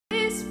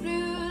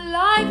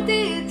like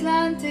the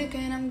Atlantic,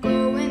 and I'm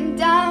going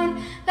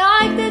down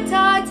like the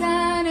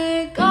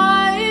Titanic.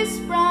 Eyes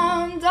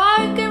brown,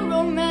 dark and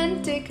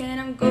romantic, and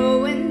I'm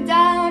going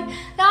down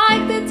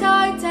like the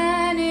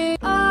Titanic.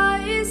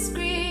 Eyes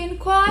green,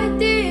 quite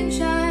the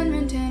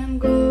enchantment, and I'm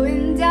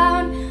going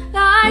down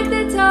like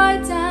the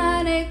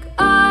Titanic.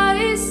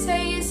 Eyes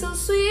hazel,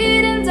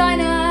 sweet and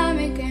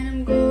dynamic, and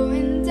I'm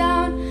going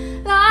down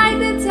like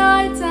the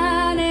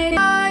Titanic.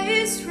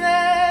 Eyes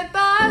red,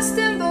 vast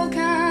and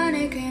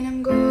volcanic, and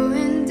I'm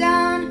going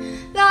down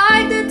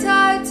like the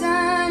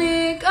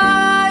Titanic.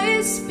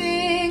 Eyes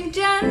pink,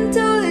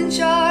 gentle and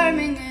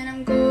charming, and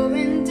I'm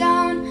going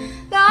down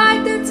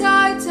like the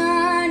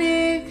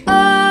Titanic.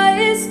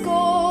 Eyes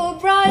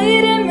gold,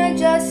 bright and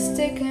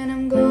majestic, and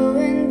I'm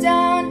going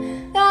down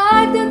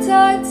like the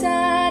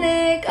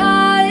Titanic.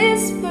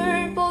 Eyes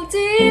purple,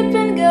 deep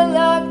and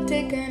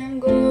galactic, and I'm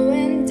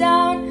going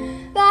down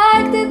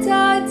like the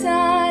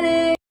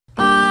Titanic.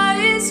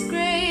 Eyes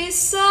grey,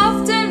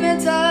 soft and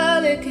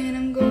metallic, and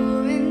I'm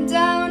going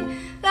down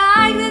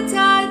like the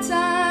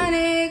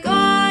Titanic.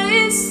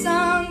 Eyes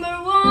somber,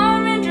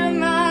 warm and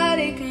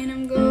dramatic, and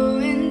I'm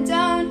going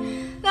down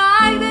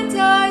like the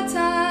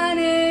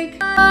Titanic.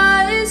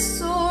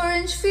 Eyes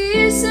orange,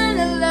 fierce and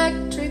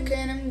electric,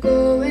 and I'm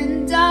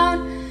going down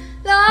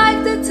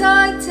like the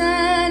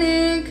Titanic.